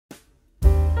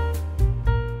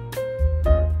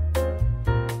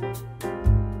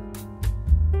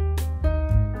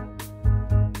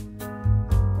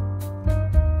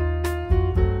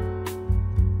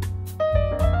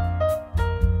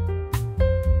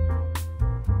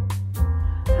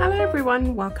Hello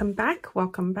everyone, welcome back,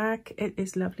 welcome back. It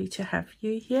is lovely to have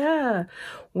you here.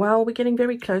 Well, we're getting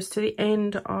very close to the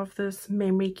end of this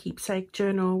memory keepsake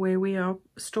journal where we are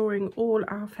storing all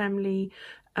our family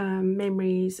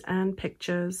memories and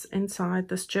pictures inside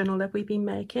this journal that we've been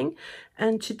making.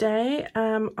 And today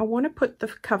I want to put the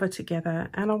cover together,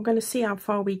 and I'm going to see how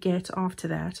far we get after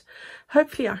that.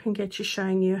 Hopefully I can get you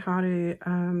showing you how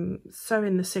to sew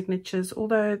in the signatures,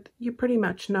 although you pretty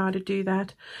much know how to do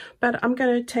that. But I'm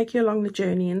going to take you along the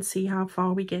journey and see how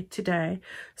far we get today.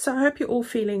 So I hope you're all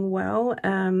feeling well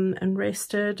and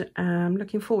rested.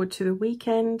 Looking forward to the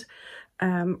weekend.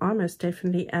 I most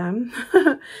definitely am.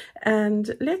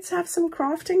 And let's have some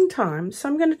crafting time. So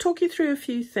I'm going to talk you through a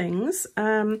few things.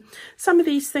 Some of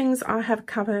these things I have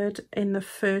covered in the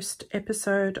first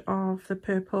episode of the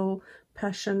Purple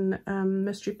Passion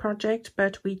Mystery Project,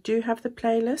 but we do have the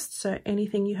playlist, so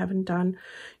anything you haven't done,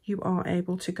 you are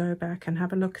able to go back and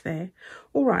have a look there.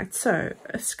 All right, so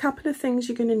a couple of things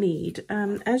you're going to need.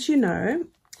 As you know,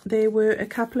 there were a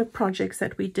couple of projects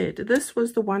that we did. This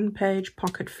was the one-page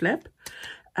pocket flip,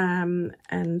 and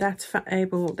that's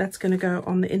going to go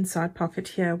on the inside pocket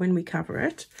here when we cover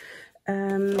it.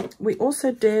 We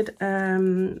also did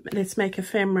let's make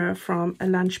ephemera from a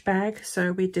lunch bag,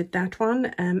 so we did that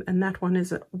one, and that one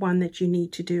is one that you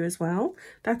need to do as well.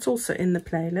 That's also in the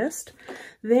playlist.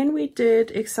 Then we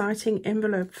did exciting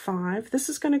envelope 5. This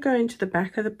is going to go into the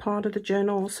back of the part of the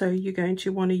journal, so you're going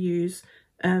to want to use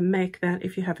make that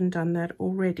if you haven't done that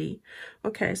already.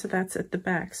 Okay, so that's at the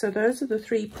back. So those are the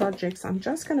 3 projects. I'm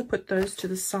just going to put those to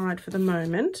the side for the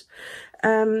moment.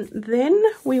 Then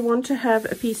we want to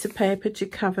have a piece of paper to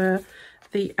cover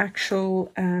the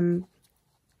actual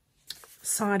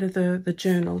side of the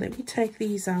journal. Let me take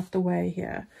these out the way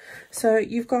here. So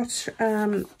you've got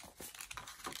the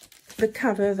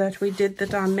cover that we did the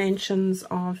dimensions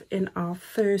of in our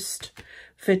first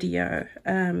video.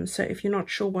 So if you're not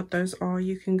sure what those are,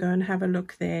 you can go and have a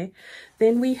look there.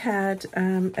 Then we had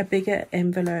a bigger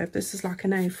envelope. This is like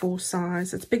an A4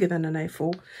 size. It's bigger than an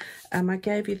A4. I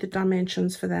gave you the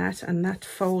dimensions for that, and that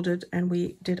folded, and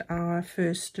we did our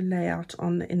first layout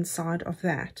on the inside of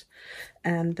that.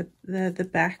 And the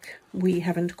back, we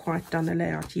haven't quite done a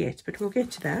layout yet, but we'll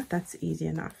get to that. That's easy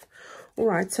enough. All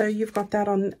right, so you've got that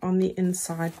on the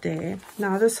inside there.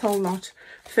 Now this whole lot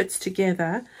fits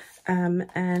together,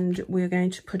 and we're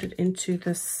going to put it into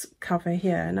this cover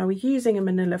here. Now we're using a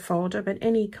manila folder, but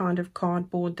any kind of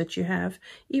cardboard that you have,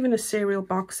 even a cereal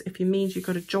box, if it means you've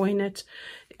got to join it,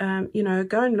 you know,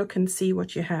 go and look and see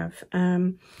what you have.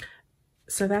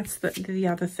 So that's the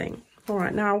other thing. All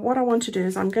right, now what I want to do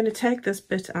is I'm going to take this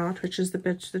bit out, which is the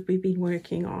bit that we've been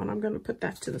working on. I'm going to put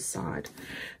that to the side.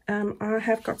 I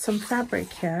have got some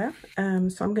fabric here,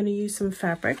 so I'm going to use some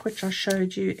fabric, which I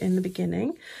showed you in the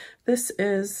beginning. This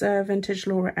is vintage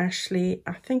Laura Ashley.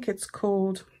 I think it's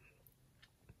called,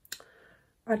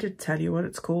 I did tell you what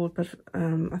it's called, but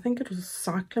I think it was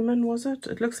cyclamen, was it?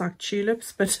 It looks like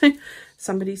tulips, but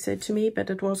somebody said to me, but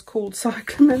it was called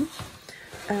cyclamen.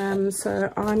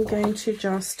 So I'm going to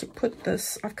just put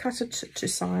this, I've cut it to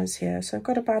size here, so I've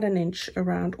got about 1 inch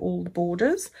around all the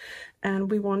borders, and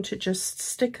we want to just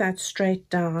stick that straight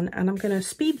down, and I'm going to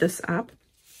speed this up.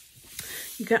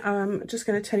 I'm just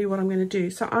going to tell you what I'm going to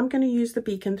do. So I'm going to use the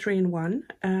Beacon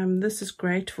 3-in-1. This is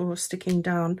great for sticking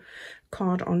down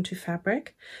card onto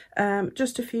fabric.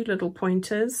 Just a few little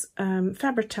pointers.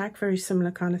 Fabric Tack, very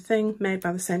similar kind of thing, made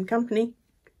by the same company.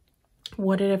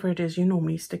 Whatever it is you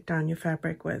normally stick down your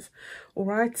fabric with. All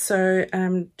right, so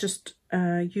just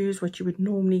use what you would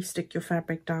normally stick your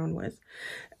fabric down with.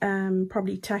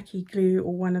 Probably tacky glue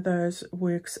or one of those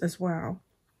works as well.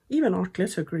 Even art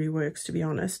glitter glue works, to be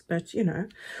honest, but you know.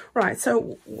 Right,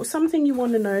 so something you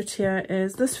want to note here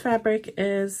is this fabric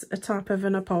is a type of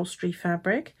an upholstery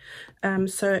fabric,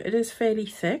 so it is fairly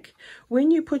thick.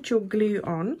 When you put your glue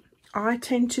on, I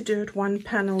tend to do it one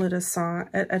panel at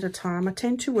a time. I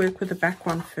tend to work with the back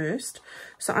one first.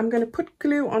 So I'm going to put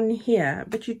glue on here,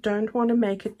 but you don't want to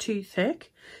make it too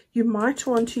thick. You might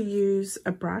want to use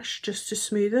a brush just to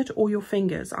smooth it, or your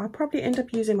fingers. I'll probably end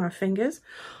up using my fingers.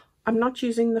 I'm not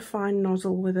using the fine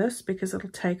nozzle with this because it'll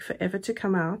take forever to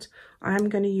come out. I am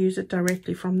going to use it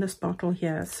directly from this bottle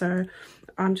here. So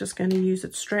I'm just going to use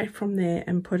it straight from there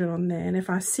and put it on there. And if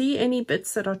I see any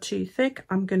bits that are too thick,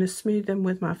 I'm going to smooth them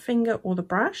with my finger or the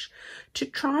brush to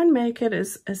try and make it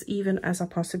as even as I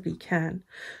possibly can.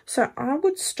 So I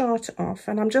would start off,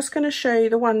 and I'm just going to show you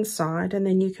the one side, and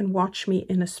then you can watch me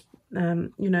in a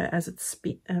you know, as it's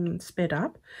sped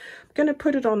up. I'm going to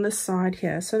put it on this side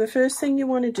here. So the first thing you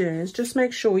want to do is just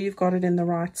make sure you've got it in the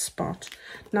right spot.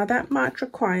 Now that might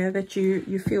require that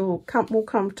you feel more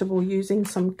comfortable using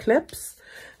some clips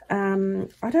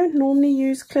I don't normally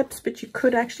use clips, but you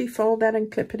could actually fold that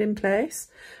and clip it in place.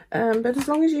 But as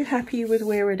long as you're happy with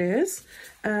where it is,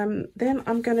 then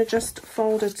I'm going to just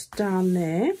fold it down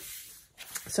there.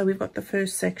 So we've got the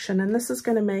first section, and this is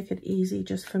going to make it easy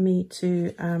just for me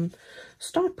to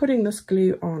start putting this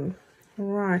glue on.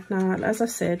 Right, now, as I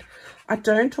said, I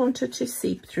don't want it to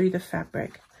seep through the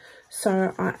fabric.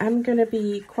 So I am going to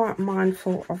be quite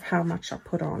mindful of how much I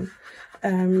put on.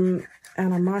 And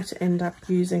I might end up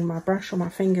using my brush or my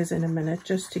fingers in a minute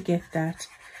just to get that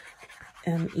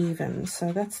even.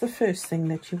 So that's the first thing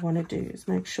that you want to do, is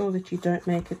make sure that you don't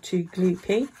make it too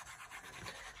gloopy.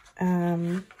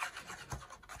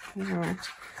 Right,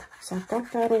 so I've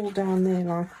got that all down there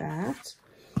like that.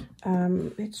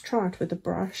 Let's try it with the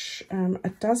brush.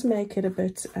 It does make it a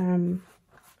bit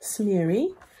smeary,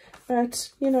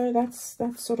 but you know, that's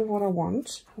sort of what I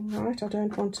want. All right, I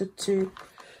don't want it to.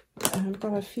 I've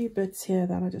got a few bits here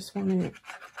that I just want to.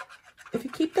 If you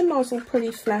keep the nozzle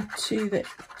pretty flat to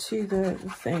the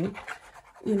thing,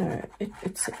 you know,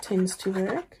 it tends to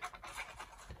work.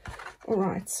 All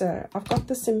right, so I've got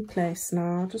this in place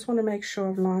now. I just want to make sure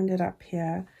I've lined it up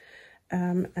here.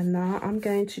 And now I'm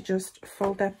going to just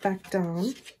fold that back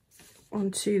down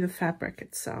onto the fabric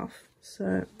itself.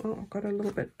 So, oh, I've got a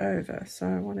little bit over, so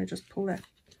I want to just pull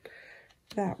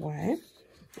that way.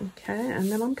 Okay,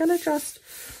 and then I'm going to just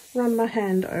run my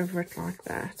hand over it like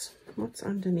that. What's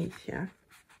underneath here?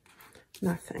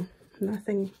 Nothing.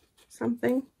 Nothing.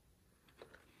 Something?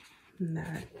 No,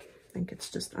 I think it's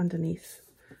just underneath.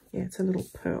 Yeah, it's a little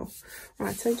pearl.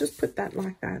 Right, so just put that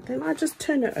like that. Then I just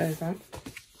turn it over.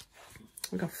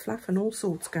 I've got fluff and all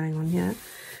sorts going on here.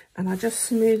 And I just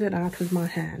smooth it out with my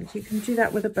hand. You can do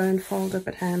that with a bone folder,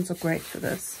 but hands are great for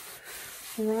this.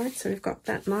 All right, so we've got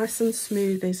that nice and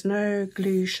smooth. There's no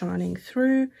glue shining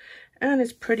through, and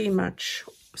it's pretty much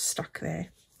stuck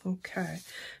there. Okay,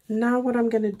 now what I'm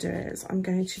going to do is I'm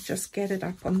going to just get it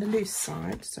up on the loose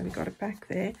side. So we got it back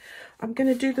there. I'm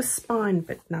going to do the spine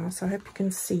bit now, so I hope you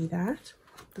can see that.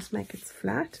 Just make it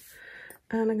flat.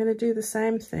 And I'm going to do the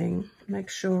same thing. Make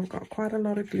sure I've got quite a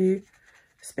lot of glue,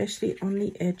 especially on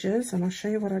the edges. And I'll show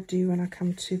you what I do when I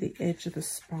come to the edge of the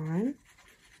spine.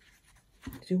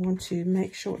 You want to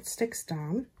make sure it sticks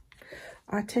down.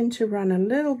 I tend to run a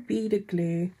little bead of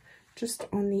glue just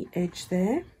on the edge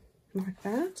there, like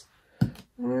that.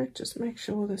 All right, just make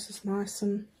sure this is nice,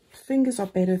 and fingers are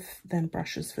better than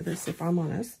brushes for this, if I'm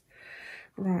honest.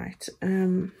 Right,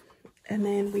 and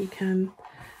then we can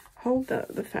hold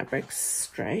the fabric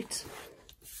straight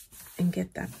and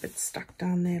get that bit stuck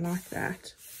down there like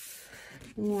that.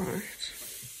 Right.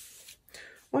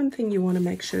 One thing you want to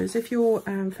make sure is if your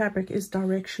fabric is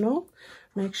directional,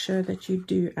 make sure that you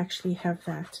do actually have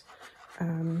that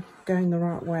going the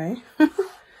right way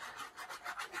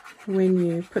when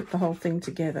you put the whole thing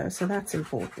together. So that's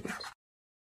important.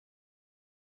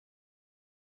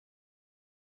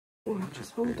 I'll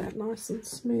just hold that nice and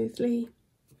smoothly.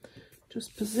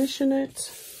 Just position it.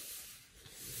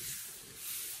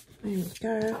 There we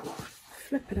go.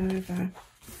 Flip it over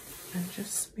and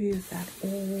just smooth that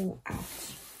all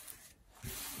out.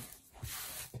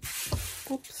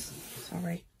 Oops,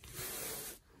 sorry.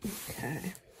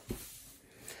 Okay.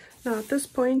 Now at this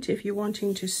point, if you're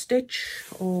wanting to stitch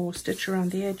or stitch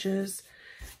around the edges,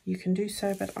 you can do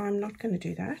so, but I'm not going to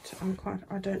do that.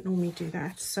 I don't normally do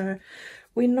that. So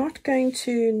we're not going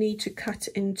to need to cut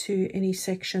into any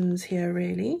sections here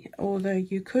really, although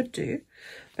you could do,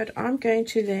 but I'm going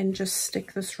to then just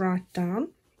stick this right down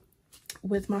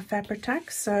with my Fabri-Tac.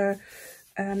 So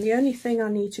the only thing I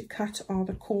need to cut are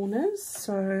the corners,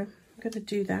 so I'm going to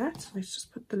do that. Let's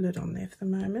just put the lid on there for the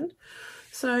moment.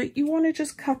 So you want to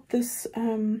just cut this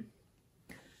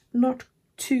not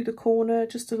to the corner,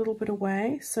 just a little bit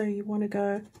away. So you want to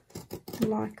go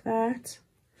like that,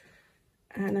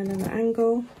 and at an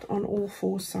angle on all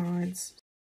four sides.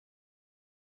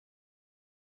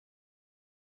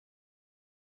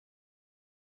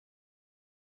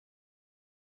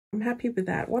 I'm happy with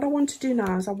that. What I want to do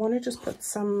now is I want to just put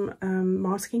some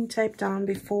masking tape down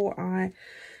before I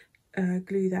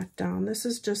glue that down. This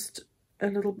is just a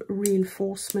little bit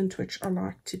reinforcement, which I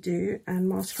like to do, and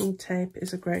masking tape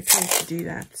is a great way to do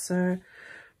that. So I'm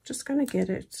just going to get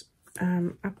it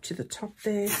up to the top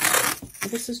there.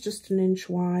 This is just 1 inch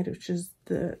wide, which is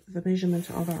the measurement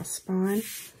of our spine.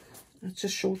 It's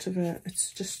just short of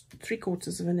it's just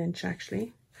 3/4 of an inch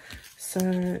actually. So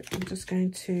I'm just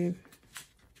going to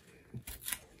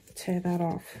tear that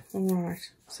off. All right,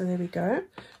 so there we go,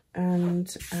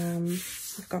 and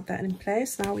we've got that in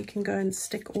place. Now we can go and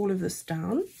stick all of this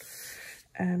down.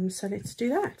 So let's do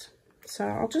that. So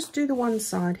I'll just do the one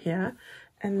side here,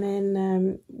 and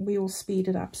then we will speed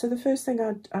it up. So the first thing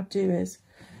I'd do is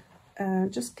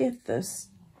just get this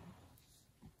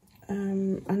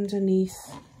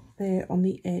underneath there on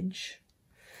the edge,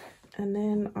 and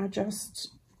then I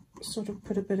just sort of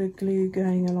put a bit of glue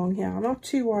going along here. I'm not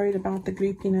too worried about the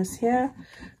gloopiness here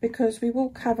because we will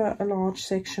cover a large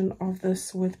section of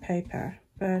this with paper,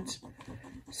 but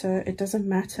so it doesn't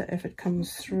matter if it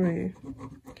comes through.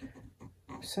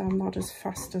 So I'm not as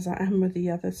fussed as I am with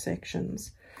the other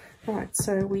sections. Right,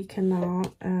 so we can now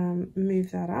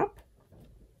move that up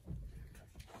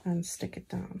and stick it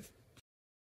down.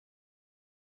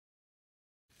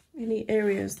 Any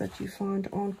areas that you find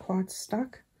aren't quite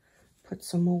stuck, put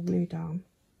some more glue down.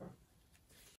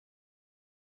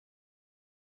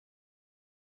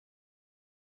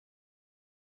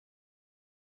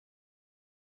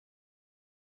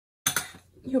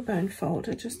 Your bone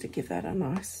folder, just to give that a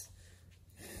nice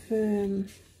firm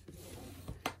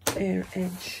bare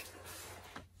edge.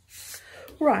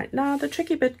 Right, now the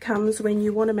tricky bit comes when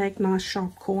you want to make nice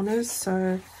sharp corners.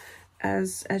 So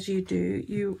as you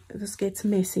do, this gets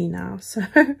messy now, so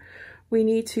we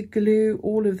need to glue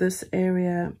all of this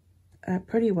area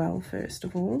pretty well first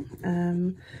of all,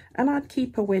 and I'd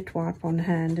keep a wet wipe on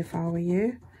hand if I were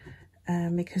you,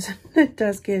 because it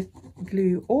does get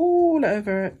glue all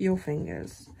over your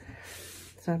fingers.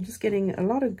 So I'm just getting a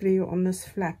lot of glue on this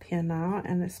flap here now,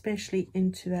 and especially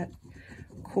into that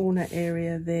corner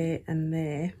area there and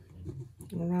there.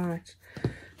 All right,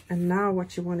 and now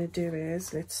what you want to do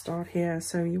is, let's start here.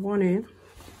 So you want to,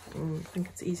 I think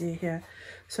it's easier here.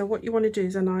 So what you want to do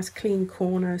is a nice clean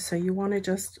corner. So you want to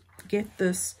just get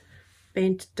this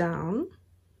bent down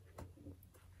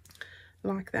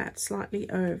like that, slightly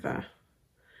over,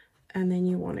 and then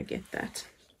you want to get that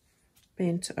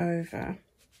bent over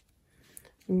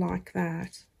like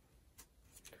that.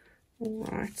 All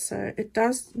right, so it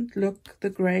doesn't look the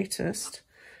greatest,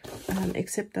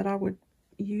 except that I would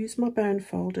use my bone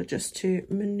folder just to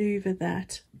maneuver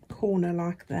that corner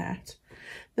like that.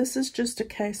 This is just a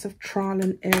case of trial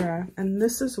and error, and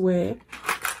this is where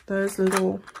those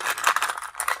little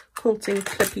quilting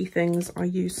clippy things are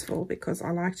useful, because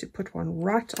I like to put one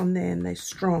right on there and they're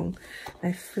strong.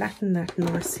 They flatten that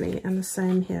nicely, and the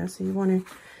same here. So you want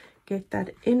to get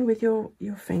that in with your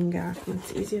finger.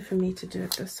 It's easier for me to do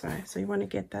it this way. So you want to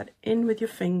get that in with your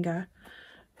finger,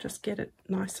 just get it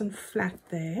nice and flat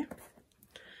there,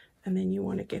 and then you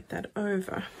want to get that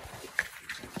over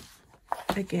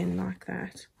again like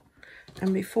that.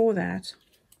 And before that,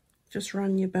 just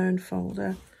run your bone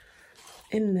folder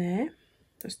in there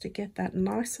just to get that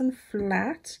nice and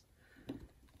flat,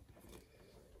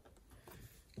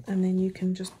 and then you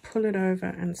can just pull it over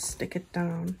and stick it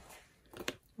down.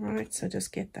 Right, so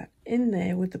just get that in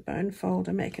there with the bone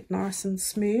folder, make it nice and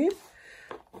smooth.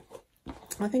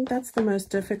 I think that's the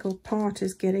most difficult part,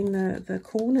 is getting the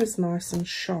corners nice and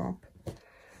sharp,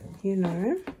 you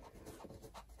know.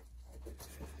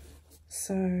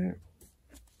 So, and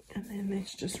then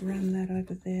let's just run that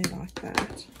over there like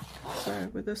that. So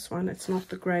with this one, it's not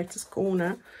the greatest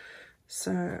corner,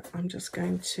 so I'm just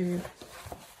going to,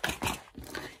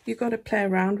 you've got to play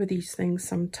around with these things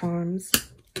sometimes.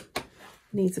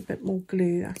 Needs a bit more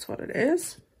glue, that's what it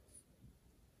is.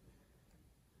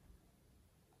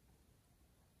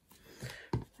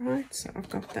 Right, so I've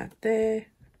got that there.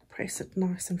 Press it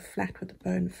nice and flat with the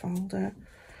bone folder,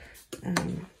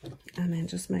 and then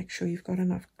just make sure you've got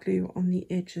enough glue on the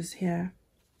edges here.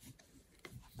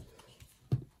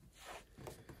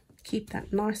 Keep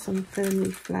that nice and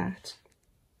firmly flat.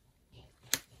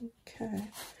 Okay,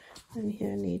 and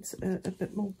here needs a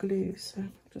bit more glue, so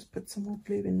just put some more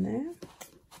glue in there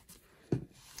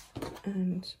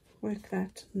and work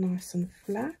that nice and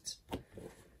flat.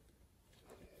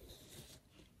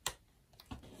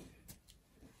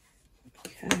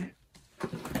 Okay,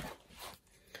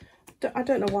 I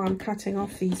don't know why I'm cutting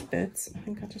off these bits. I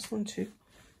think I just want to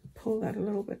pull that a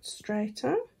little bit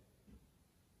straighter.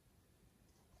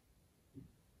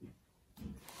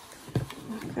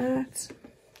 Like that.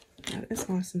 That is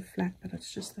nice and flat, but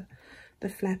it's just the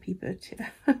flappy bit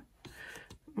here.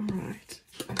 All right,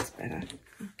 that's better.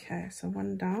 Okay, so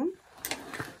one down,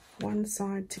 one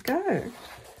side to go.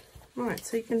 Right,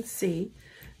 so you can see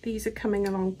these are coming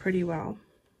along pretty well.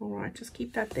 All right, just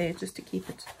keep that there just to keep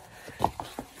it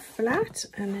flat,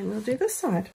 and then we'll do this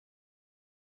side.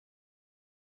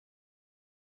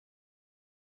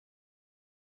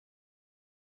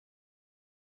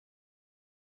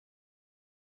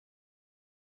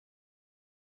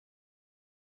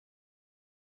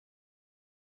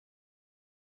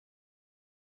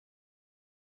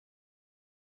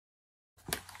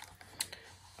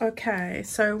 Okay,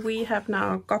 so we have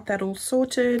now got that all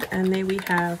sorted, and there we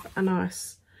have a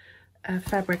nice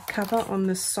fabric cover on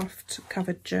this soft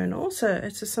covered journal. So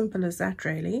it's as simple as that,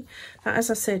 really. Now,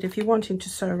 as I said, if you're wanting to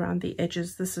sew around the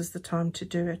edges, this is the time to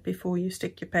do it before you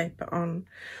stick your paper on.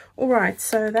 All right,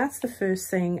 so that's the first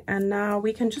thing, and now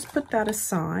we can just put that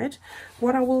aside.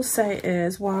 What I will say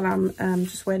is, while I'm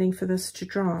just waiting for this to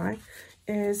dry,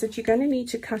 is that you're going to need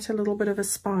to cut a little bit of a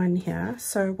spine here.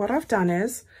 So what I've done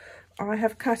is I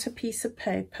have cut a piece of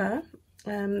paper.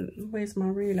 Where's my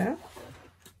ruler?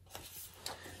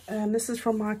 This is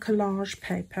from my collage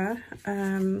paper.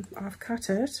 I've cut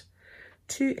it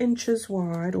 2 inches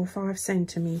wide, or 5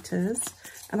 centimeters,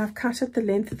 and I've cut it the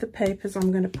length of the papers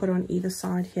I'm going to put on either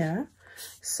side here.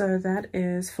 So that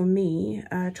is, for me,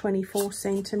 24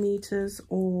 centimeters,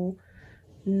 or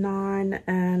 9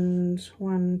 and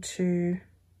 1, 2,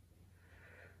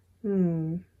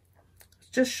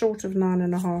 just short of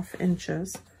 9.5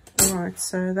 inches. All right,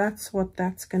 so that's what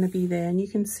that's going to be there, and you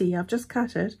can see I've just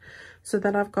cut it so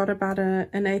that I've got about an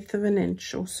 1/8 of an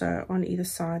inch or so on either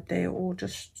side there, or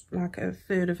just like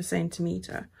 1/3 of a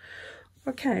centimeter.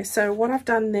 Okay, so what I've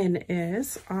done then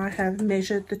is I have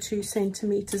measured the 2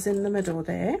 centimeters in the middle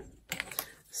there,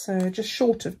 so just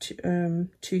short of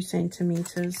 2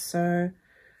 centimeters. So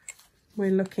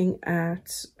we're looking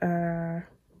at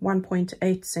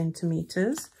 1.8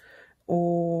 centimeters,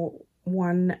 or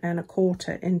 1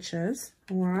 1/4 inches.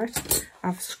 All right,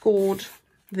 I've scored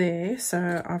there,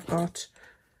 so I've got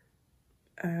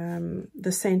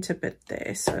the center bit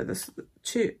there. So this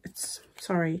 2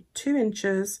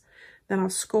 inches. Then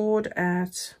I've scored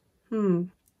at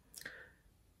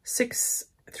 6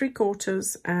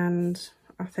 3/4, and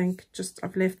I think just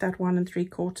I've left that 1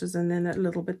 3/4, and then a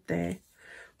little bit there.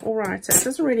 All right, so it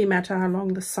doesn't really matter how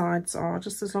long the sides are,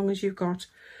 just as long as you've got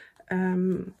a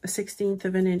 1/16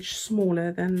 of an inch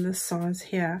smaller than the size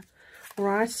here. All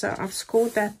right, so I've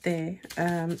scored that there,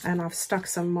 and I've stuck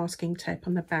some masking tape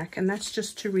on the back, and that's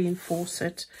just to reinforce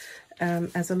it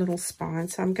as a little spine.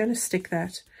 So I'm going to stick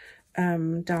that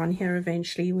down here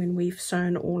eventually when we've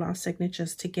sewn all our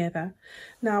signatures together.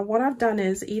 Now what I've done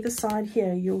is, either side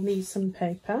here you'll need some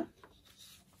paper.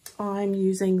 I'm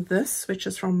using this, which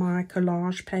is from my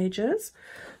collage pages.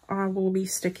 I will be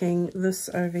sticking this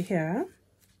over here,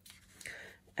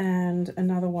 and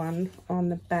another one on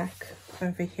the back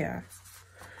over here.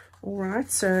 All right,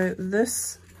 so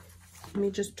this, let me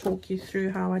just talk you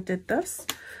through how I did this.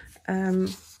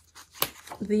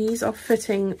 These are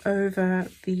fitting over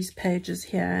these pages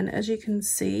here, and as you can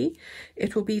see,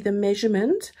 it will be the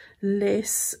measurement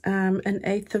less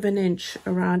 1/8 of an inch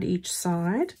around each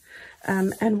side.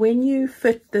 And when you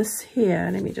fit this here,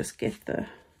 let me just get the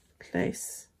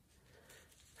place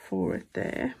for it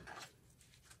there,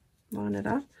 line it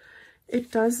up.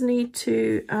 It does need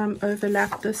to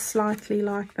overlap this slightly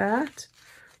like that.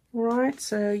 All right,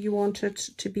 so you want it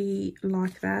to be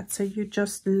like that, so you're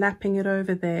just lapping it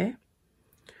over there.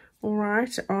 All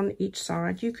right, on each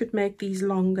side. You could make these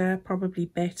longer, probably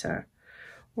better.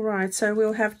 All right, so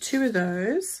we'll have 2 of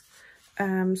those.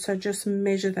 So just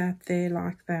measure that there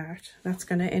like that. That's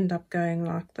going to end up going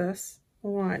like this.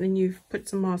 All right, and you've put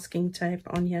some masking tape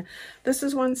on here. This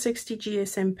is 160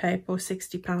 GSM paper, or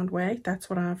 60-pound weight. That's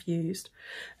what I've used.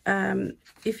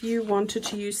 If you wanted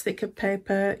to use thicker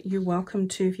paper, you're welcome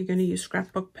to. If you're going to use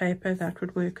scrapbook paper, that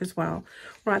would work as well.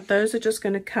 Right, those are just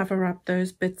going to cover up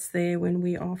those bits there when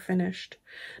we are finished.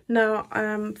 Now,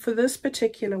 for this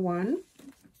particular one,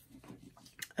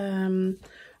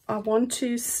 I want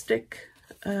to stick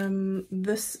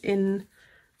this in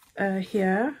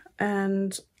here,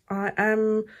 and I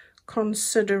am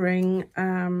considering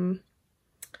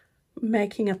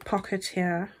making a pocket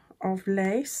here of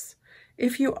lace.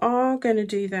 If you are going to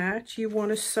do that, you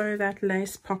want to sew that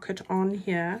lace pocket on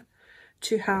here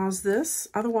to house this.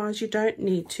 Otherwise, you don't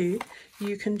need to.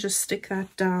 You can just stick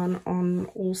that down on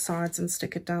all sides and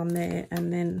stick it down there,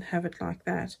 and then have it like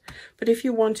that. But if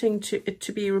you're wanting it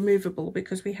to be removable,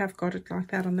 because we have got it like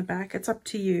that on the back, it's up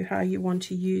to you how you want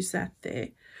to use that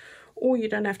there. Or you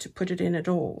don't have to put it in at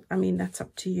all. I mean, that's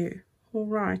up to you. All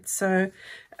right, so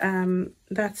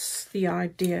that's the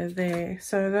idea there.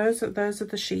 So those are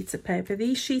the sheets of paper.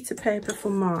 These sheets of paper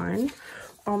for mine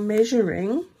are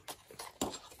measuring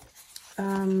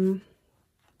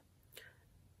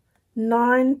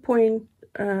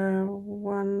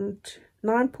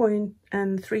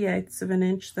 9.3/8 of an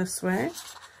inch this way,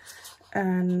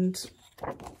 and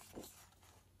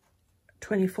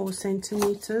 24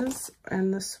 centimeters,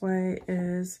 and this way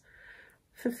is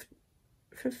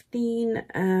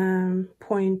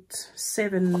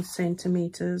 15.7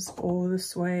 centimeters, or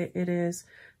this way it is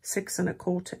 6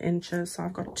 1/4 inches. So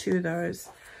I've got 2 of those.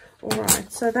 All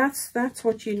right, so that's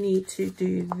what you need to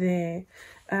do there.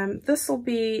 This will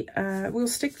be, we'll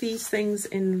stick these things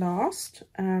in last.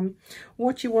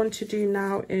 What you want to do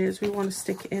now is we want to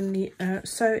stick in the,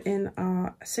 sew in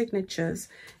our signatures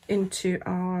into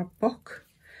our book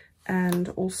and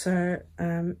also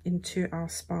into our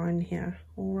spine here.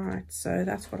 All right, so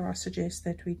that's what I suggest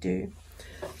that we do.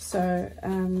 So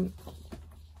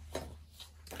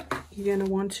you're going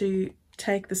to want to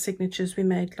take the signatures we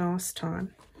made last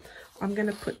time. I'm going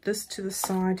to put this to the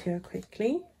side here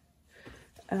quickly.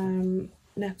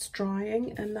 That's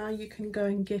drying, and now you can go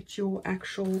and get your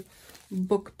actual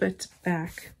book bit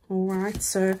back. All right,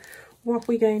 so what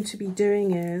we're going to be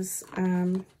doing is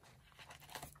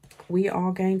we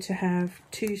are going to have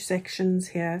two sections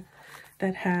here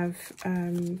that have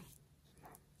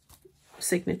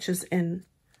signatures in.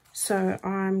 So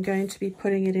I'm going to be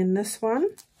putting it in this one.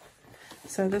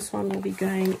 So this one will be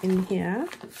going in here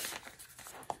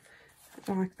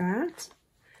like that.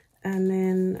 And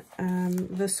then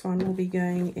this one will be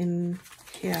going in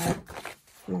here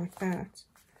like that.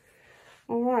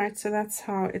 All right, so that's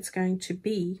how it's going to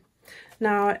be.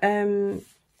 Now,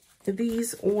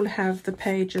 these all have the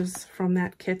pages from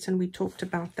that kit, and we talked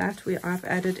about that. I've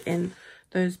added in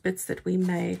those bits that we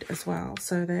made as well,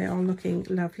 so they are looking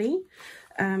lovely.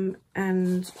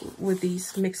 And with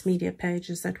these mixed media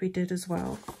pages that we did as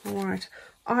well. All right,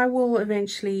 I will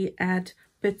eventually add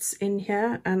bits in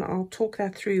here, and I'll talk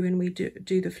that through when we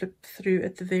do the flip through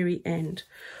at the very end.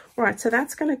 All right, so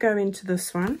that's going to go into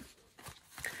this one,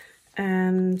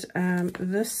 and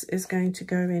this is going to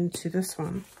go into this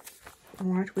one. All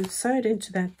right, we've sewed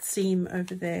into that seam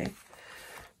over there.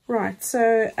 Right,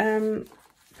 so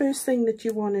first thing that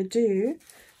you want to do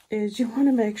is you want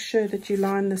to make sure that you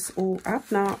line this all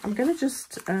up. Now I'm going to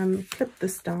just clip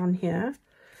this down here.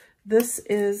 This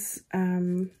is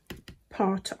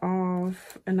part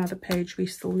of another page we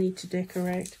still need to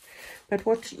decorate, but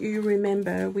what you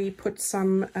remember, we put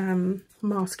some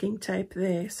masking tape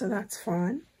there, so that's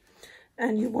fine.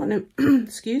 And you want to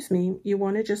excuse me, you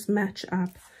want to just match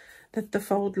up that the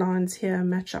fold lines here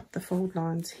match up the fold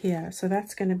lines here. So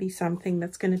that's going to be something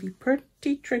that's going to be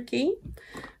pretty tricky,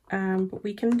 but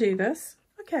we can do this.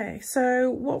 Okay, so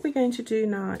what we're going to do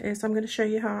now is I'm going to show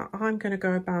you how I'm going to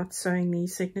go about sewing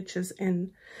these signatures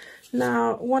in.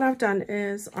 Now, what I've done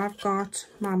is I've got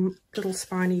my little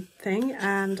spiny thing,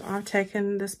 and I've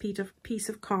taken this piece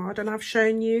of card, and I've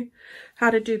shown you how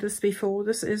to do this before.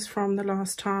 This is from the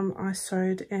last time I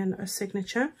sewed in a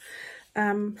signature.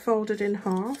 Fold it in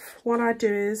half. What I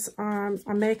do is I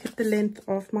make it the length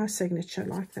of my signature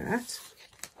like that.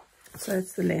 So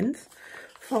it's the length.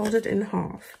 Fold it in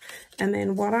half. And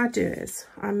then what I do is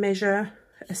I measure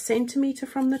 1 centimeter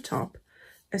from the top,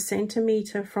 1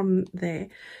 centimeter from there.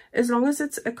 As long as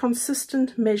it's a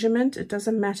consistent measurement, it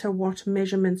doesn't matter what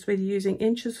measurements, whether you're using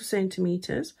inches or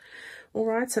centimeters. All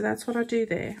right, so that's what I do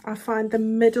there. I find the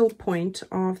middle point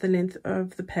of the length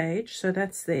of the page. So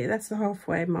that's there, that's the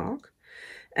halfway mark.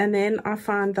 And then I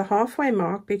find the halfway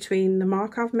mark between the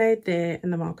mark I've made there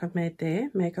and the mark I've made there,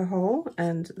 make a hole,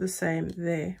 and the same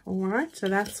there. All right, so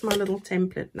that's my little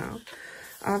template now.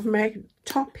 I've made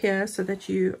top here so that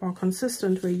you are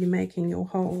consistent where you're making your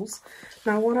holes.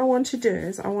 Now what I want to do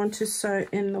is I want to sew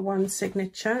in the one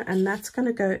signature, and that's going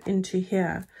to go into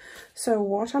here. So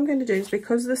what I'm going to do is,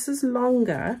 because this is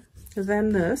longer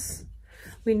than this,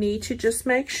 we need to just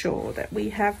make sure that we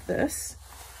have this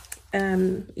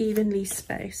evenly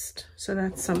spaced. So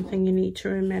that's something you need to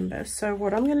remember. So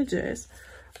what I'm going to do is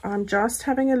I'm just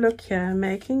having a look here,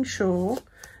 making sure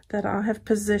that I have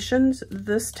positioned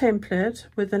this template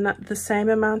with the same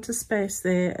amount of space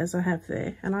there as I have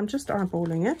there, and I'm just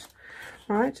eyeballing it.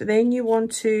 Right, then you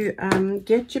want to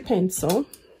get your pencil,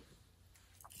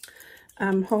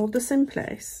 hold this in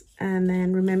place, and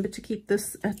then remember to keep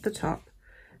this at the top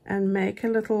and make a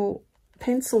little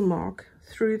pencil mark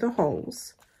through the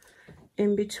holes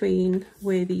in between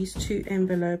where these two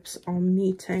envelopes are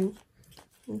meeting.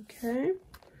 Okay,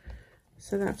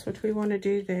 so that's what we want to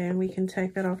do there, and we can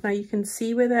take that off. Now you can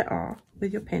see where they are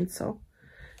with your pencil,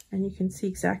 and you can see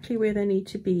exactly where they need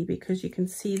to be because you can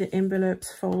see the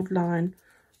envelope's fold line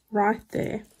right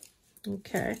there.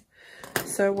 Okay,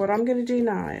 so what I'm going to do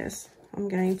now is I'm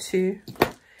going to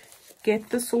get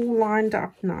this all lined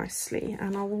up nicely,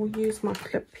 and I will use my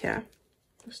clip here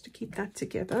just to keep that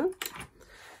together,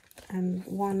 and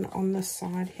one on this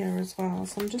side here as well.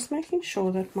 So I'm just making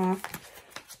sure that my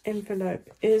envelope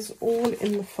is all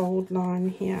in the fold line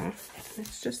here.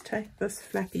 Let's just take this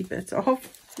flappy bit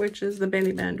off, which is the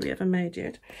belly band we haven't made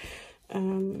yet. So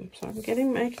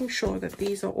I'm making sure that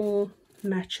these are all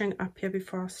matching up here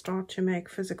before I start to make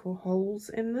physical holes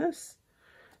in this.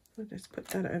 I'll just put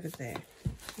that over there.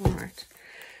 All right,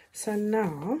 so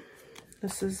now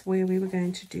this is where we were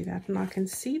going to do that, and I can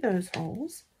see those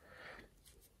holes.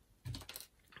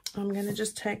 I'm going to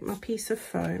just take my piece of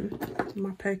foam,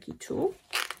 my pokey tool.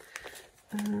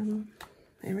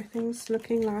 Everything's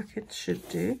looking like it should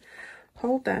do.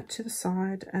 Hold that to the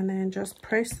side and then just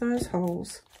press those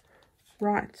holes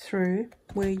right through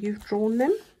where you've drawn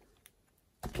them,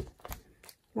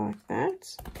 like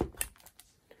that.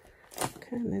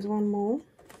 Okay, and there's one more.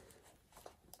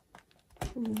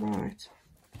 Right,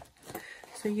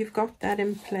 so you've got that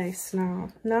in place now.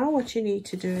 Now what you need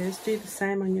to do is do the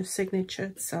same on your signature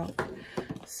itself.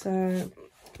 So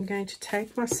I'm going to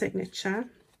take my signature,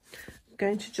 I'm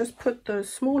going to just put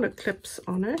those smaller clips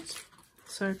on it,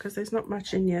 so because there's not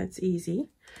much in here, it's easy.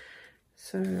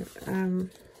 So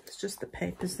it's just the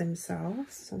papers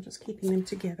themselves, so I'm just keeping them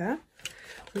together.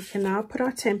 We can now put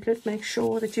our template. Make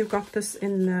sure that you've got this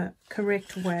in the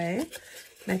correct way.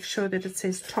 Make sure that it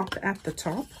says top at the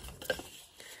top,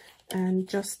 and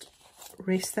just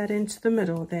rest that into the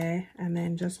middle there, and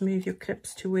then just move your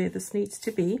clips to where this needs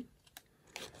to be.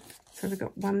 So we've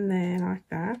got one there like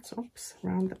that. Oops,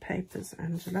 around the papers,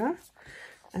 Angela,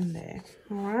 and there.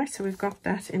 All right, so we've got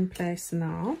that in place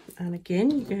now, and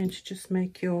again you're going to just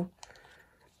make your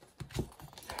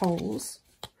holes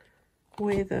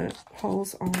where the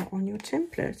holes are on your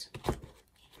template.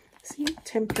 See,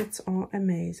 templates are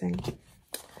amazing.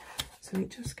 So we're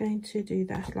just going to do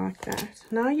that like that.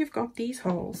 Now you've got these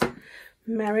holes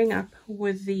marrying up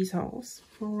with these holes.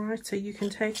 All right, so you can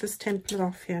take this template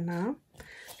off here now.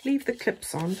 Leave the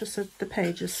clips on just so the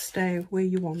pages stay where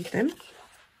you want them.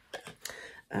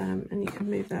 And you can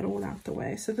move that all out the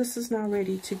way. So this is now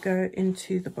ready to go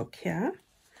into the book here.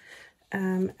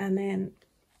 And then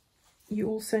you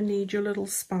also need your little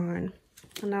spine.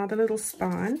 And now the little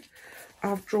spine,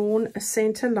 I've drawn a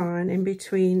center line in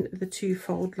between the two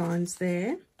fold lines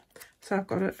there. So I've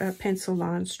got a pencil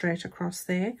line straight across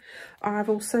there. I've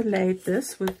also laid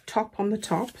this with top on the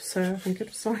top. So I think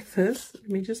it's like this. Let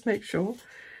me just make sure.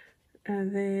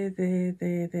 There,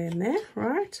 and there,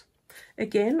 right?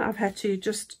 Again, I've had to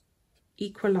just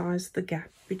equalize the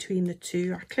gap between the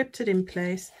two. I clipped it in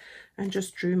place and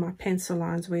just drew my pencil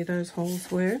lines where those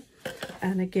holes were.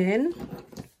 And again,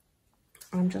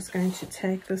 I'm just going to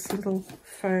take this little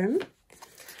foam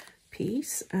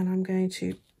piece and I'm going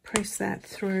to press that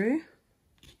through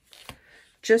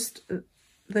just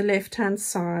the left hand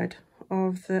side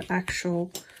of the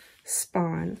actual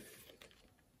spine.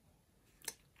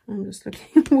 I'm just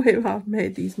looking where I've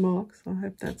made these marks. I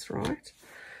hope that's right.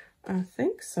 I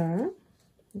think so.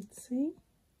 Let's see.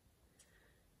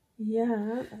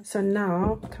 Yeah, so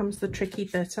now comes the tricky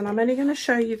bit, and I'm only going to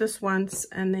show you this once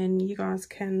and then you guys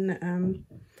can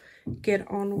get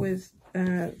on with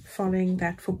following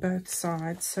that for both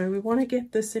sides. So we want to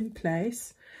get this in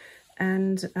place,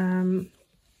 and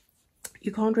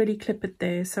you can't really clip it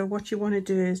there, so what you want to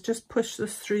do is just push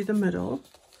this through the middle,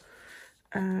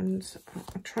 and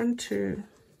I'm trying to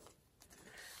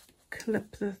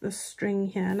clip the string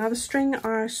here. Now the string,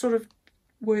 I sort of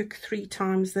work 3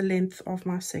 times the length of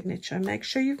my signature. Make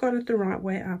sure you've got it the right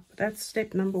way up. That's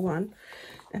step number 1.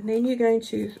 And then you're going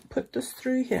to put this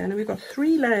through here. And we've got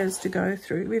 3 layers to go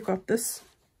through. We've got this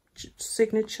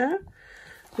signature.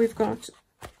 We've got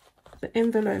the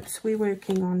envelopes we're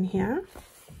working on here.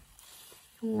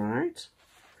 All right.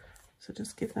 So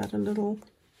just give that a little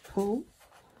pull.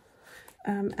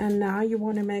 And now you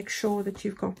want to make sure that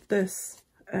you've got this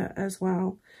as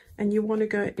well. And you want to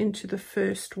go into the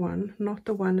first one, not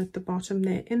the one at the bottom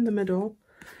there, in the middle.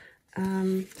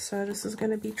 So this is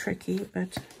going to be tricky,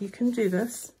 but you can do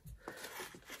this.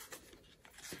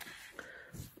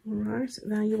 All right,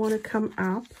 now you want to come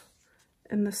up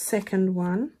in the second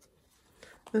one.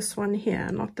 This one here,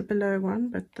 not the below one,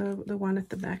 but the one at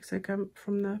the back. So come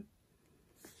from the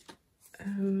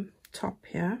top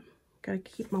here. Got to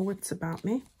keep my wits about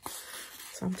me.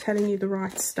 So I'm telling you the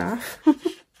right stuff.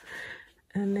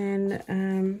 And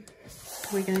then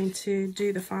we're going to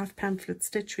do the 5 pamphlet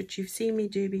stitch, which you've seen me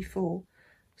do before.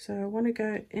 So I want to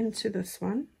go into this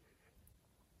one.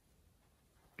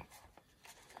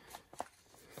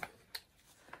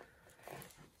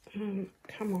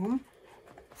 Come on.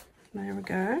 There we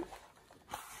go.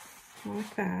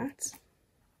 Like that.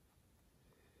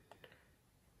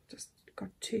 Just got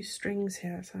 2 strings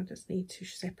here, so I just need to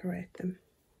separate them.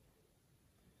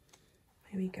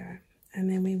 There we go. And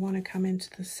then we want to come into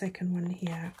the second one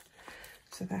here.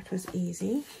 So that was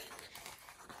easy.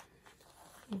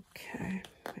 Okay,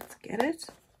 let's get it.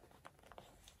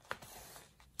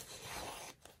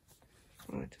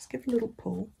 All right, just give a little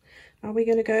pull. Now we're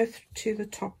going to go to the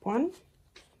top one.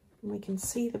 And we can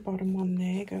see the bottom one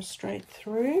there go straight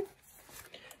through,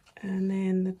 and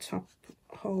then the top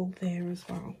hole there as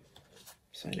well.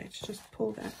 So let's just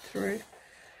pull that through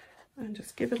and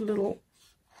just give it a little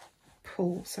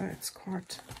pull so it's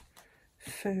quite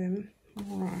firm.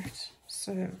 Right,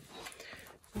 so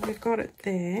we've got it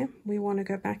there. We want to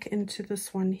go back into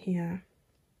this one here.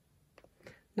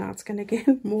 Now it's going to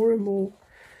get more and more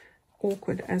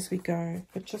awkward as we go,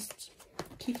 but just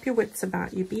keep your wits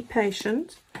about you, be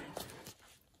patient.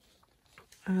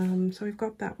 So we've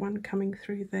got that one coming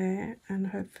through there, and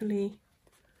hopefully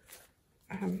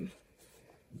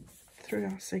through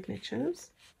our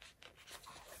signatures.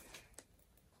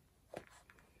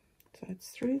 So it's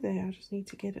through there. I just need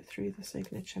to get it through the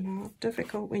signature now.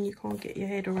 Difficult when you can't get your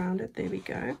head around it. There we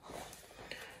go.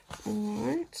 All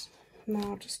right,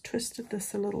 now I've just twisted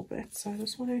this a little bit, so I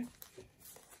just want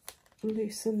to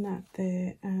loosen that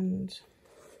there, and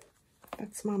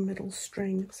that's my middle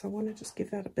string, so I want to just give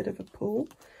that a bit of a pull,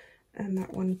 and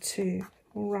that one too.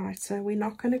 All right, so we're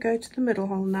not going to go to the middle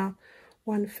hole now,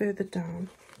 one further down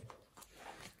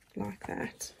like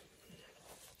that,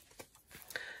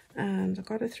 and I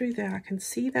got it through there. I can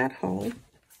see that hole,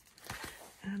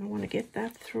 and I want to get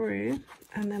that through,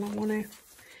 and then I want to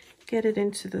get it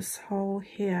into this hole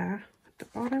here at the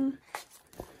bottom,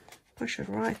 push it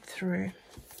right through.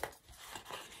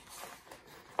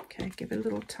 Okay, give it a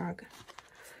little tug.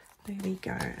 There we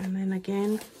go. And then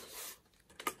again,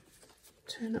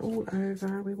 turn it all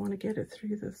over. We want to get it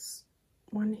through this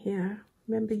one here.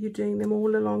 Remember, you're doing them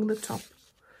all along the top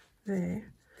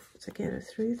there. So get it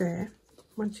through there.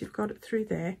 Once you've got it through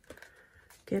there,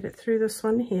 get it through this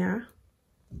one here.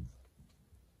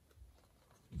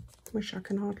 Wish I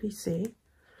can hardly see.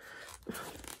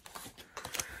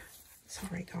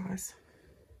 Sorry, guys.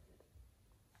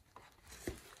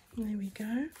 There we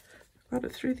go. Got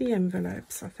it through the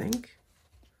envelopes, I think.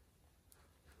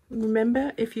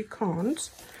 Remember, if you can't,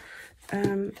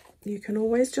 you can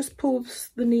always just pull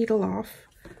the needle off,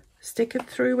 stick it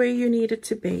through where you need it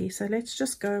to be. So let's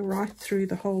just go right through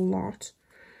the whole lot.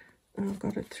 I've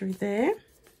got it through there.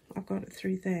 I've got it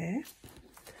through there.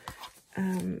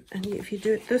 And if you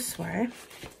do it this way,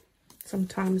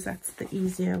 sometimes that's the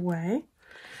easier way.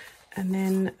 And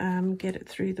then get it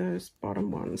through those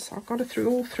bottom ones. So I've got it through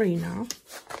all three now.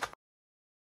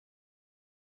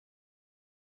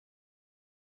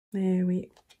 There we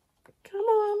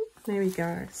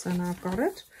go. So now I've got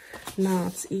it. Now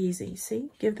it's easy. See,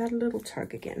 give that a little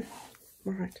tug again.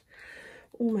 Right,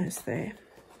 almost there.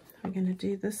 I'm going to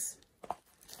do this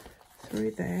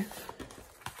through there.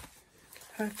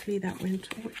 Hopefully that went,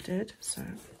 oh, it did. So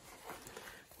I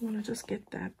want to just get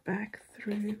that back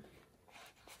through.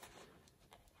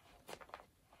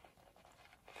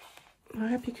 I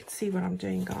hope you can see what I'm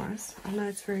doing, guys. I know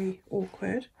it's very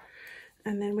awkward.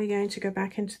 And then we're going to go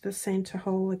back into the center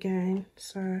hole again.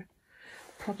 So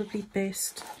probably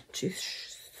best to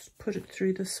put it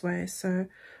through this way. So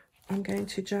I'm going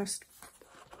to just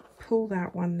pull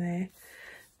that one there.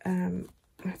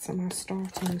 That's on my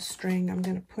starting string. I'm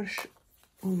going to push.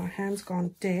 Oh, my hand's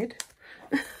gone dead.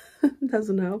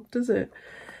 Doesn't help, does it?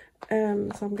 So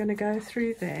I'm going to go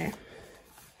through there.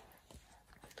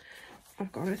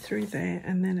 I've got it through there,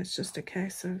 and then it's just a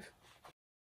case of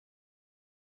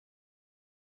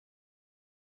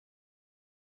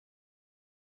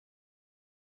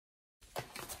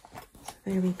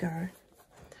there we go.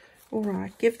 All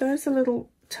right, give those a little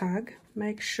tug.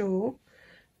 Make sure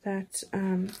that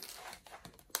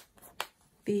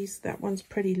that one's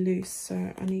pretty loose,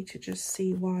 so I need to just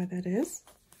see why that is.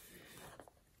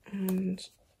 And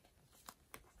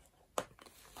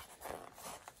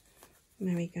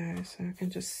there we go. So I can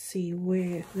just see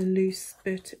where the loose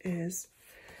bit is.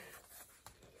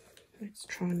 Let's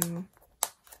try now.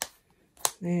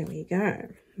 There we go.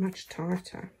 Much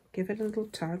tighter. Give it a little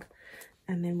tug,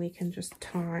 and then we can just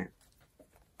tie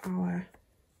our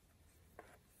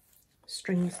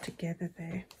strings together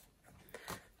there.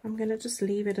 I'm going to just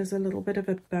leave it as a little bit of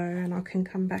a bow, and I can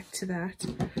come back to that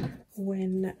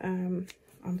when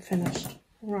I'm finished.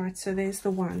 All right, so there's the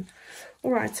one.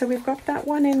 All right, so we've got that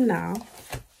one in now.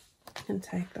 I can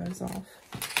take those off.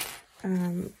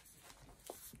 There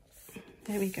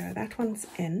we go. That one's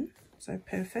in, so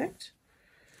perfect.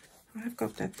 I've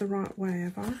got that the right way,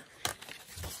 have I?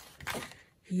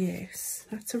 Yes,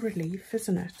 that's a relief,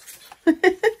 isn't it?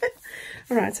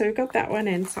 All right, so we've got that one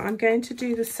in. So I'm going to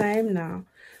do the same now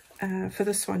for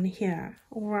this one here.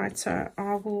 All right, so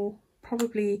I will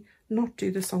probably not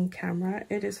do this on camera.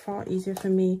 It is far easier for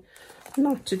me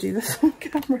not to do this on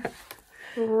camera.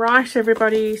 Right,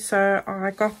 everybody, so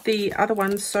I got the other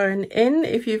one sewn in.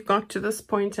 If you've got to this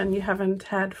point and you haven't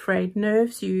had frayed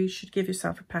nerves, you should give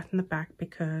yourself a pat on the back,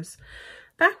 because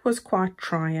that was quite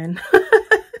trying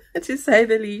to say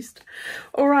the least.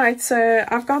 All right, so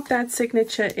I've got that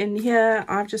signature in here.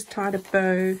 I've just tied a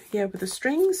bow here with the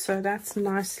strings, so that's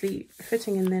nicely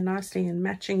fitting in there nicely and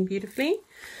matching beautifully.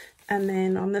 And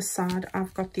then on this side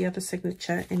I've got the other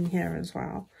signature in here as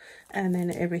well, and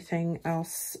then everything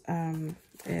else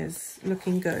is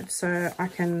looking good, so I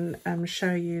can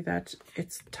show you that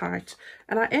it's tight.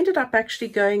 And I ended up actually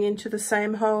going into the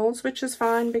same holes, which is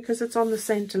fine because it's on the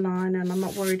center line and I'm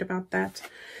not worried about that.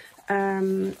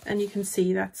 And you can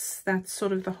see that's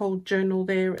sort of the whole journal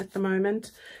there at the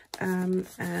moment, and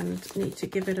need to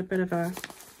give it a bit of a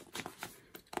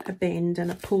bend and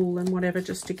a pull and whatever,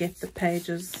 just to get the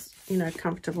pages, you know,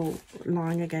 comfortable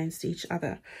lying against each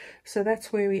other. So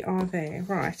that's where we are there.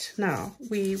 Right, now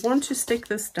we want to stick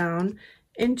this down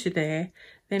into there,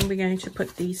 then we're going to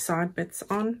put these side bits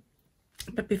on.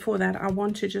 But before that, I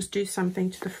want to just do something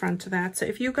to the front of that. So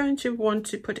if you're going to want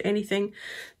to put anything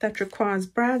that requires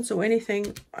brads or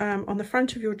anything on the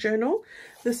front of your journal,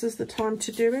 this is the time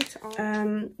to do it.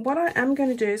 What I am going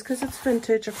to do is, because it's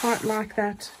vintage, I quite like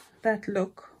that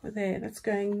look there, that's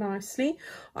going nicely.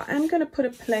 I am going to put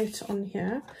a plate on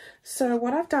here. So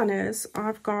what I've done is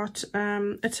I've got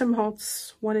a Tim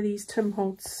Holtz, one of these Tim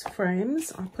Holtz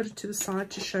frames. I'll put it to the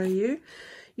side to show you.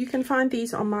 You can find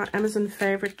these on my Amazon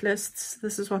favorite lists.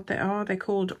 This is what they are. They're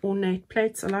called ornate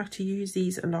plates. I like to use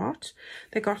these a lot.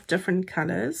 They got different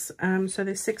colors. So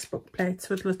there's 6 book plates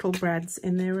with little brads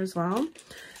in there as well.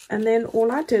 And then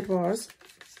all I did was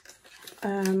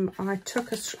I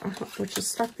took which is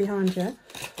stuck behind here,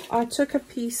 I took a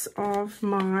piece of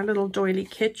my little doily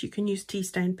kit. You can use tea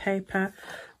stain paper.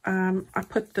 I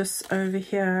put this over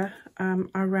here.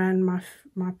 I ran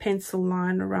my pencil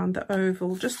line around the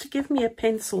oval just to give me a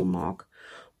pencil mark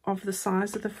of the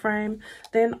size of the frame.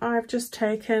 Then I've just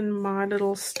taken my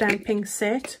little stamping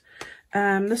set.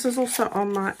 This is also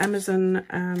on my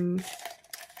Amazon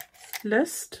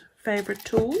list, favorite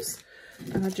tools,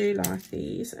 and I do like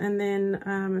these. And then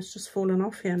it's just fallen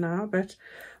off here now, but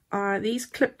these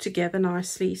clip together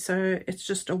nicely, so it's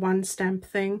just a one stamp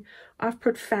thing. I've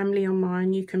put family on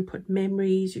mine. You can put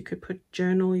memories, you could put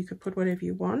journal, you could put whatever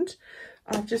you want.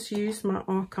 I've just used my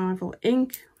archival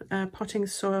ink, potting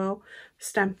soil,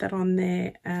 stamped that on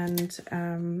there, and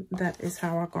that is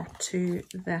how I got to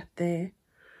that there.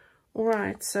 All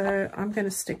right, so I'm going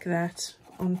to stick that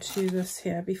onto this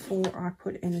here before I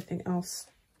put anything else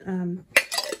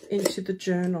into the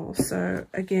journal. So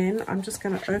again, I'm just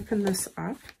going to open this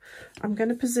up. I'm going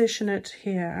to position it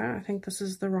here. I think this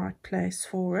is the right place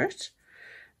for it.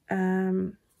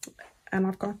 And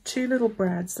I've got 2 little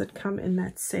brads that come in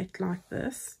that set like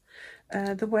this.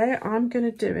 The way I'm going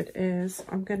to do it is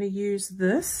I'm going to use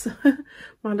this,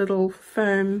 my little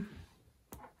foam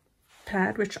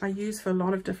pad, which I use for a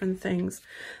lot of different things.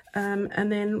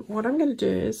 And then what I'm going to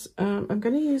do is I'm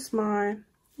going to use my,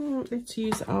 let's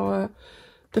use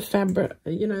the fabric,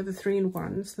 you know, the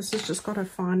 3-in-1s. This has just got a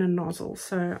finer nozzle,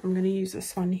 so I'm going to use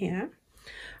this one here.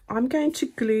 I'm going to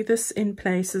glue this in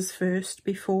places first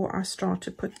before I start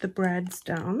to put the brads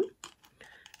down.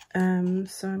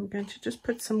 So I'm going to just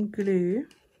put some glue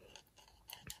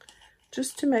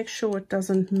just to make sure it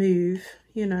doesn't move,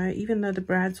 you know, even though the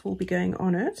brads will be going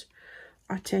on it.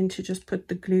 I tend to just put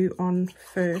the glue on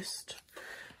first,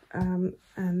 and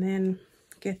then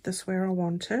get this where I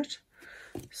want it.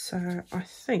 So I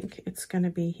think it's going to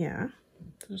be here.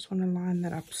 I just want to line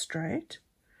that up straight.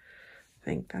 I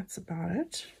think that's about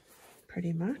it,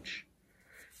 pretty much.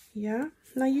 Yeah,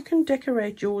 now you can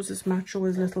decorate yours as much or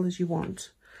as little as you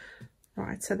want.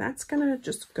 Right, so that's going to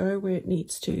just go where it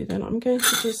needs to. Then I'm going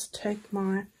to just take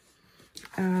my,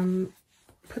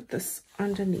 put this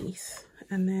underneath,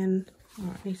 and then,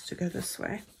 oh, it needs to go this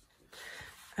way.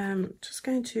 Just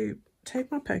going to take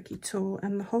my pokey tool,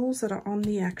 and the holes that are on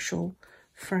the actual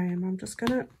frame, I'm just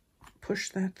going to push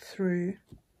that through.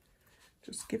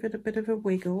 Just give it a bit of a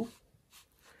wiggle.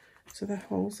 So the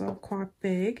holes are quite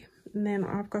big. And then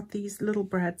I've got these little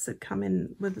brads that come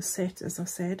in with the set, as I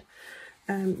said.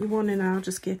 You want to now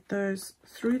just get those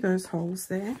through those holes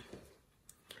there.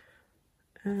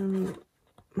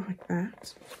 Like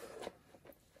that.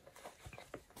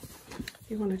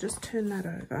 You want to just turn that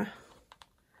over.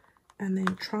 And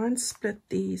then try and split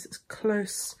these as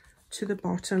close to the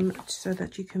bottom so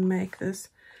that you can make this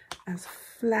as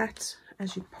flat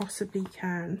as you possibly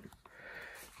can.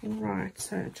 Right,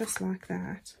 so just like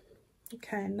that.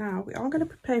 Okay, now we are going to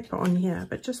put paper on here,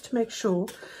 but just to make sure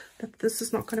that this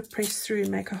is not going to press through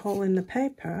and make a hole in the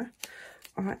paper,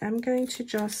 I am going to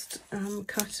just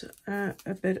cut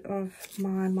a bit of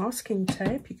my masking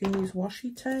tape. You can use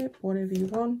washi tape, whatever you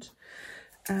want.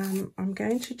 I'm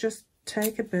going to just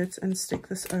take a bit and stick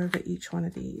this over each one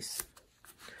of these.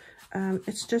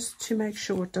 It's just to make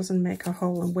sure it doesn't make a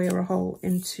hole and wear a hole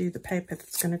into the paper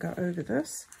that's going to go over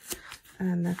this.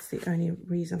 And that's the only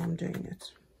reason I'm doing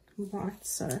it. Right,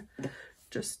 so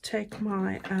just take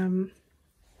my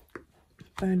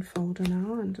bone folder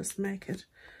now and just make it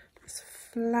as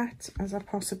flat as I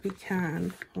possibly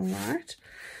can. All right,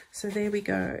 so there we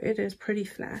go. It is pretty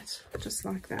flat, just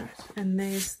like that. And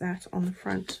there's that on the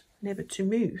front, never to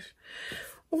move.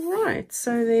 All right,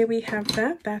 so there we have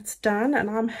that. That's done, and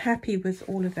I'm happy with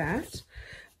all of that.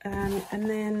 And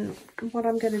then what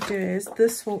I'm going to do is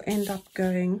this will end up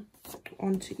going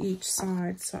onto each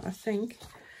side. So I think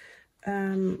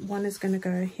one is going to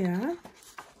go here,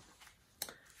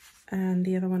 and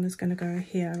the other one is going to go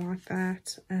here like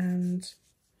that, and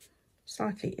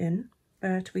slightly in,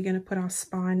 but we're going to put our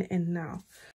spine in now.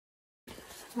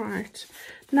 Right,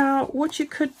 now what you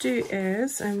could do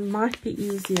is, and might be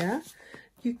easier,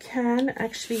 you can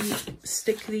actually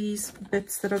stick these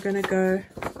bits that are going to go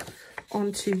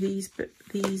onto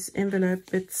these envelope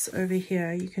bits over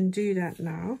here. You can do that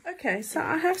now. Okay, so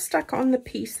I have stuck on the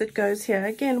piece that goes here.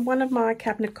 Again, one of my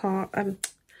cabinet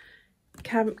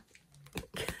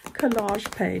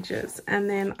collage pages, and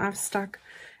then I've stuck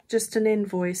just an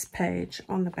invoice page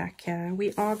on the back here.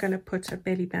 We are going to put a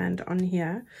belly band on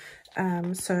here.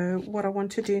 So what I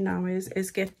want to do now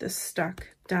is get this stuck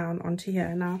down onto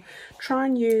here. Now try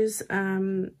and use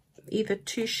either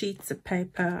 2 sheets of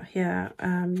paper here.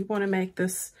 You want to make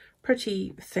this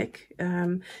pretty thick.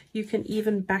 You can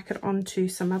even back it onto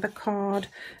some other card,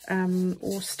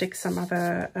 or stick some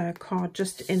other card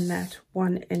just in that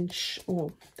 1 inch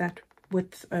or that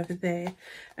width over there,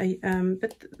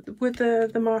 but with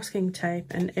the masking tape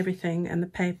and everything and the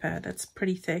paper, that's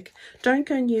pretty thick. Don't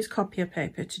go and use copier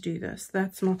paper to do this.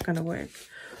 That's not going to work.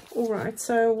 All right,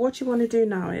 so what you want to do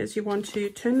now is you want to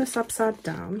turn this upside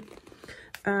down,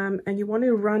 and you want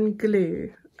to run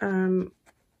glue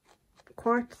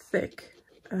quite thick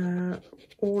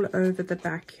all over the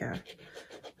back here,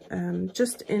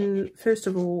 just in, first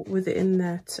of all, within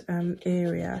that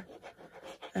area.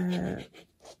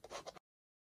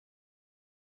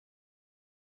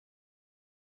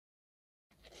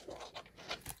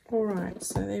 All right,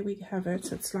 so there we have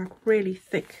it. It's like really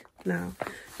thick now.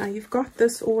 Now you've got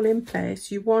this all in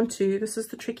place. You want to, this is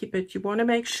the tricky bit, you want to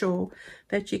make sure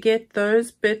that you get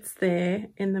those bits there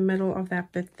in the middle of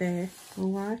that bit there.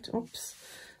 All right, oops.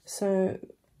 So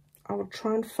I will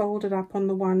try and fold it up on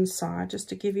the one side just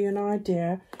to give you an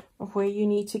idea of where you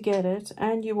need to get it.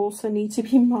 And you also need to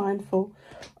be mindful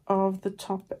of the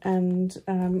top and,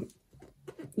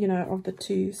 you know, of the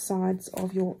 2 sides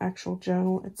of your actual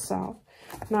journal itself.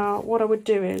 Now what I would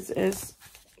do is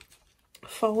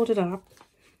fold it up,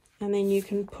 and then you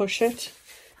can push it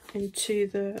into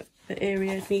the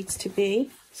area it needs to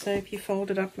be. So if you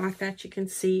fold it up like that, you can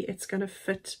see it's going to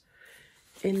fit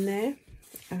in there,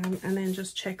 and then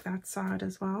just check that side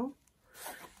as well.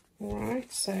 All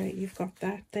right, so you've got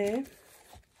that there.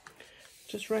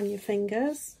 Just run your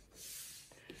fingers.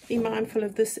 Be mindful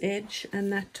of this edge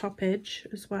and that top edge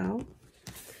as well,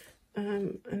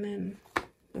 and then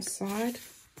the side,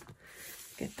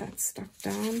 get that stuck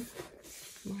down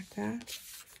like that.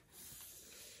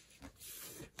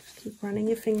 Just keep running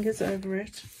your fingers over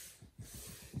it.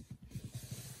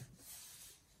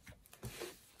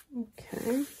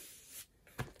 Okay,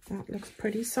 that looks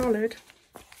pretty solid.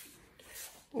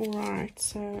 All right,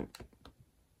 so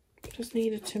just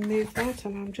needed to move that,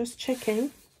 and I'm just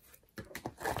checking,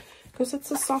 because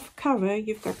it's a soft cover,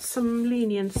 you've got some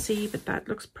leniency, but that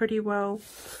looks pretty well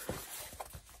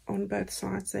on both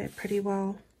sides there, pretty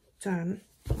well done.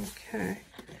 Okay,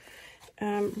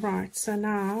 right, so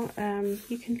now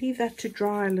you can leave that to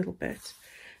dry a little bit,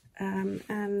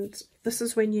 and this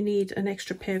is when you need an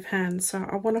extra pair of hands. So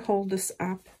I want to hold this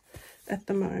up at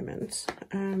the moment,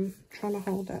 trying to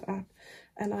hold that up,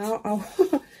 and I'll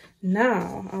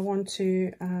now I want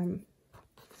to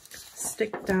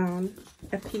stick down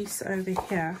a piece over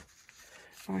here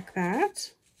like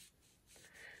that.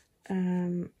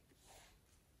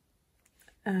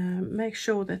 Make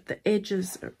sure that the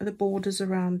edges, the borders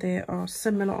around there are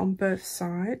similar on both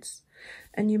sides,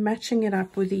 and you're matching it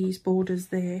up with these borders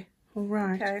there. All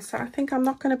right, okay, so I think I'm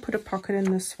not going to put a pocket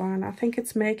in this one. I think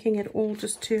it's making it all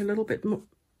just too a little bit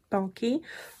bulky.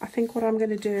 I think what I'm going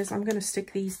to do is I'm going to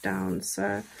stick these down.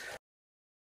 So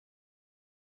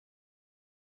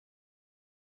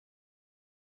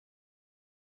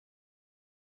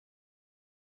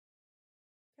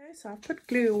Okay, so I've put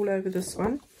glue all over this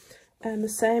one, and the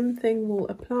same thing will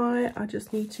apply. I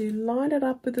just need to line it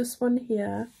up with this one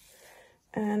here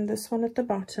and this one at the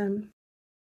bottom,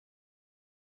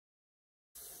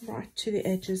 right to the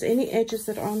edges. Any edges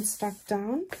that aren't stuck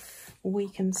down, we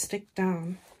can stick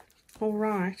down. All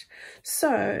right,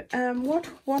 so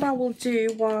what I will do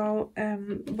while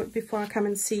before I come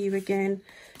and see you again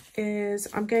is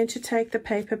I'm going to take the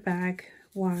paper bag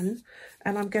one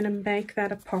and I'm going to make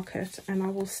that a pocket, and I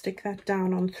will stick that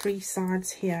down on 3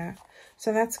 sides here.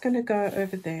 So that's going to go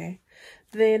over there.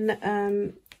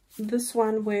 Then this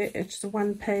one where it's the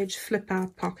 1-page flip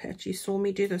out pocket, you saw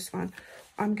me do this one,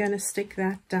 I'm going to stick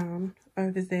that down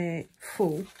over there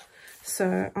full.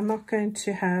 So I'm not going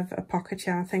to have a pocket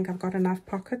here. I think I've got enough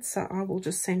pockets, so I will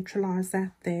just centralize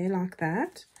that there like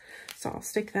that. So I'll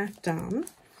stick that down.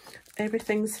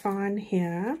 Everything's fine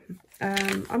here.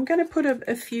 I'm going to put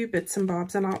a few bits and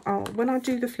bobs, and I'll when I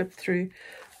do the flip through,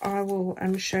 I will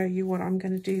show you what I'm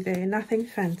going to do there. Nothing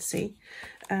fancy.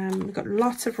 We've got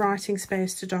lots of writing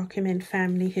space to document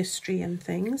family history and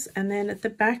things. And then at the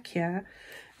back here,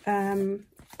 I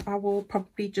will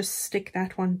probably just stick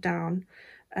that one down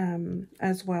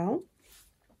as well.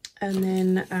 And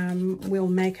then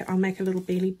I'll make a little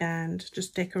belly band,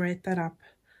 just decorate that up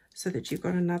so that you've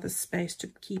got another space to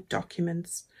keep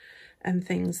documents and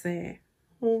things there.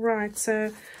 All right,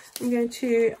 so I'm going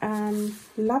to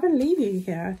love and leave you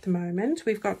here at the moment.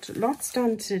 We've got lots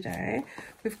done today.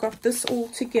 We've got this all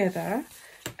together,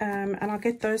 and I'll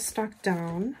get those stuck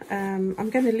down. I'm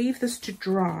going to leave this to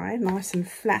dry nice and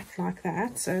flat like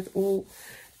that, so it all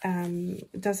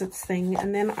does its thing,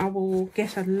 and then I will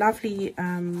get a lovely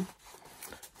kind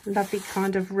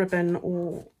of ribbon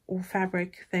or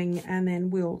fabric thing, and then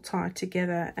we'll tie it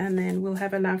together, and then we'll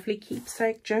have a lovely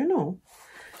keepsake journal.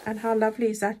 And how lovely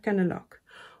is that going to look?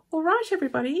 All right,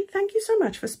 everybody, thank you so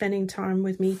much for spending time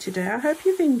with me today. I hope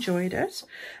you've enjoyed it.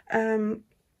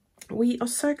 We are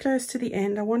so close to the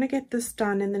end. I want to get this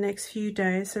done in the next few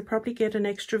days, so probably get an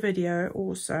extra video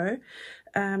also,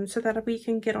 so that we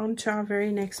can get on to our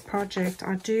very next project.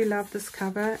 I do love this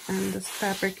cover, and this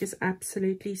fabric is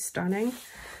absolutely stunning.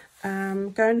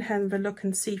 Go and have a look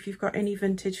and see if you've got any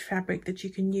vintage fabric that you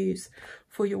can use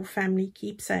for your family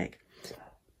keepsake.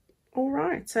 All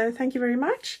right, so thank you very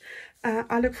much.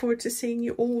 I look forward to seeing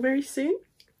you all very soon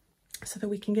so that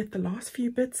we can get the last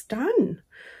few bits done.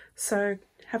 So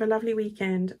have a lovely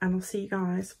weekend, and I'll see you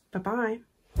guys. Bye-bye.